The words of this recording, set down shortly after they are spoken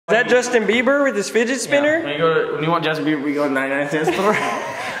that Justin Bieber with his fidget spinner? Yeah. When you want Justin Bieber, we go to 99 cent store.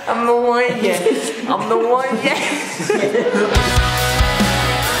 I'm the one, yes. I'm the one, yes.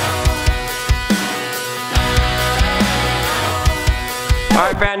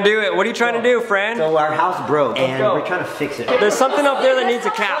 Alright, Fran, do it. What are you trying to do, Fran? So our house broke, and we're trying to fix it. There's something up there that needs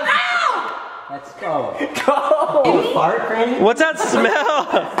a cap. Let's go. Go! You fart, Franny? What's that smell?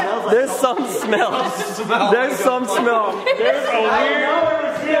 There's some smell. There's some smell. There's a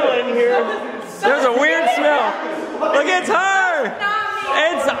weird smell in here. There's a weird smell. Look, it's her!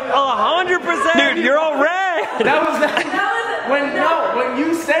 It's 100%. Dude, you're all red. That was when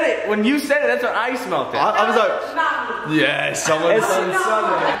you said it. When you said it, that's what I smelled it. I was like, yes, someone's done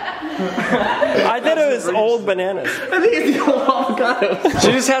something. I thought it was old bananas. I think it's the old avocado.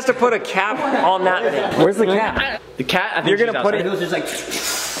 She just has to put a cap on that thing. Where's the cap? The cat, I think you're gonna put it. It was just like,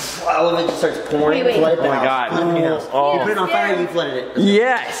 all of it just starts pouring. Wait. Flood Oh my god. You put it on fire, you flooded it.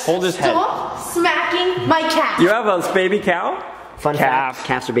 Yes. Hold his head. Stop smacking my cat. You have a baby cow? Fun Calf. fact,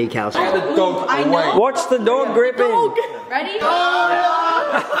 calves are baby cows. I know. Watch the dog gripping. Ready?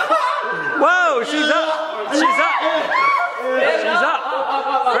 Whoa, she's up. She's up. She's up.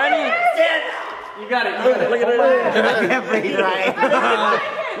 Ready? You got it. Look at her. I can't breathe right. Up.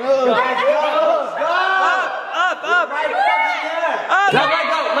 Now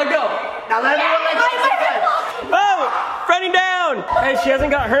let go. Now let me Oh, Franny down. Hey, she hasn't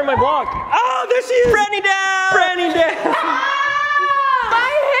got her in my block. Oh, there she is. Franny down. Franny down.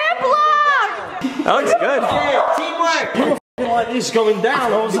 My hip block. That looks good. Teamwork. He's going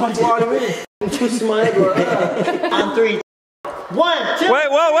down. I was like, what are we? Twist my head. On 3. 1, 2. Wait.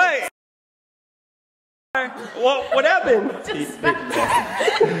 What happened?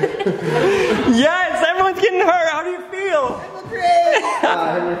 Yes, everyone's getting hurt. How do you feel?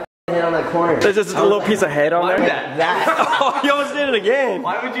 On that corner. There's just a little piece of head on there. That. Oh, you almost did it again.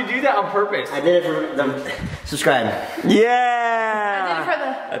 Why would you do that on purpose? I did it for them. Subscribe.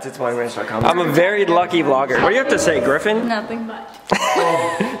 Yeah. That's itsmyranch.com. I'm a very lucky vlogger. What do you have to say, Griffin? Nothing much.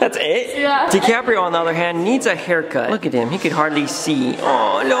 That's it? Yeah. DiCaprio, on the other hand, needs a haircut. Look at him. He could hardly see.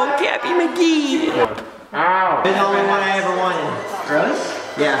 Oh, no, Cappy McGee. Ow. It's the only one I ever wanted. Really?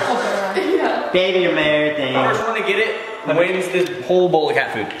 Yeah. Baby, you're my everything. The first one to get it wins this whole bowl of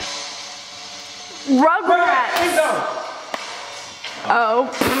cat food. Rugrats. Oh.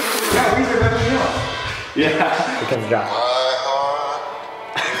 Yeah. Because drop.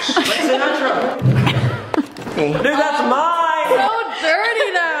 Dude, that's mine. So dirty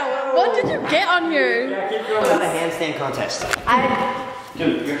though. What did you get on here? It's not a handstand contest.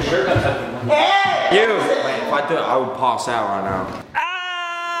 Dude, your shirt got something. You. Wait, if I do it, I would pass out right now.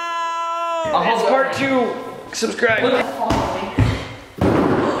 Ow! It's part 2. Subscribe.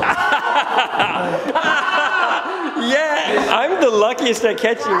 Yeah, I'm the luckiest at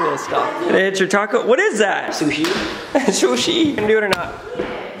catching this stuff. It's your taco. What is that? Sushi. Sushi. You can do it or not.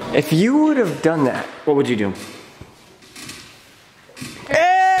 If you would have done that, What would you do?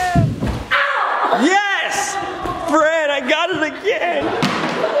 yes! Fran, I got it again.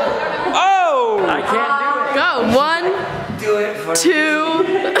 Oh! I can't do it. Go. 1,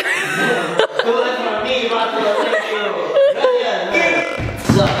 2.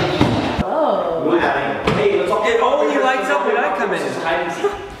 It only lights up when I come in.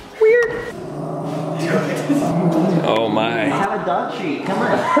 Weird. Oh my. Have a dog treat. Come on.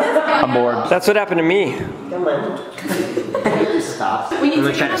 I'm bored. That's what happened to me. Come on. Stop. We need I'm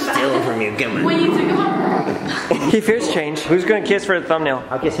to gonna try to steal it from you. Come on. We need to go. He fears change. Who's gonna kiss for the thumbnail?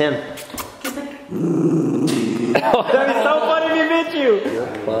 I'll kiss him. That'd be so funny if he bit you.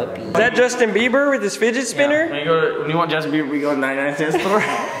 Is that Justin Bieber with his fidget spinner? When you want Justin Bieber, we go to 99 cent store.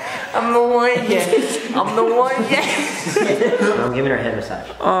 I'm the one, yes. I'm the one, yes. I'm giving her a head massage.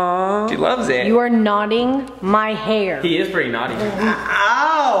 Aww. She loves it. You are knotting my hair. He is pretty naughty.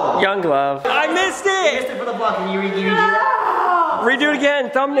 Ow! Young love. I missed it! For the block, can you redo that? Redo it again,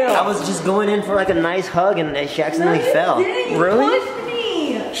 thumbnail. I was just going in for like a nice hug and she accidentally fell. Really?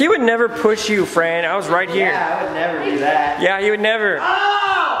 He would never push you, Fran. I was right here. Yeah, I would never do that. Yeah, he would never.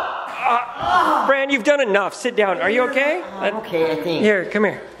 Fran, you've done enough. Sit down. Are you okay? I'm okay, I think. Here, come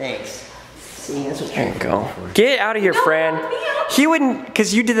here. Thanks. See, that's what's There you go. Get out of here, Fran. He wouldn't,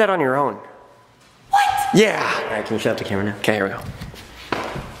 because you did that on your own. What? Yeah. Alright, can you shut up the camera now? Okay, here we go.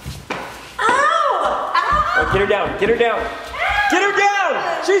 Ow! Ow! Get her down. Get her down. Get her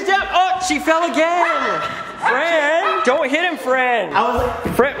down. She's down. Oh, she fell again. Fran, don't hit him, Fran. I was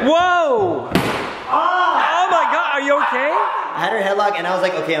like, Fran, whoa. Oh my God, are you okay? I had her headlock and I was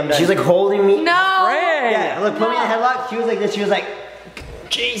like, okay, I'm done. She was like holding me. No! Fran. Yeah, look, put me in a headlock. She was like this. She was like,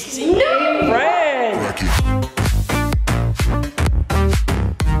 JC. No. Fran.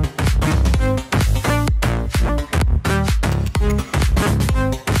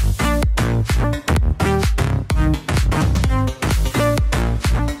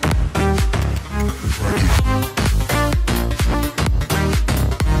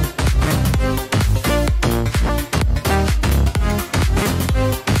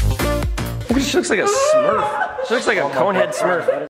 She looks like a Smurf. She looks like a Conehead Smurf.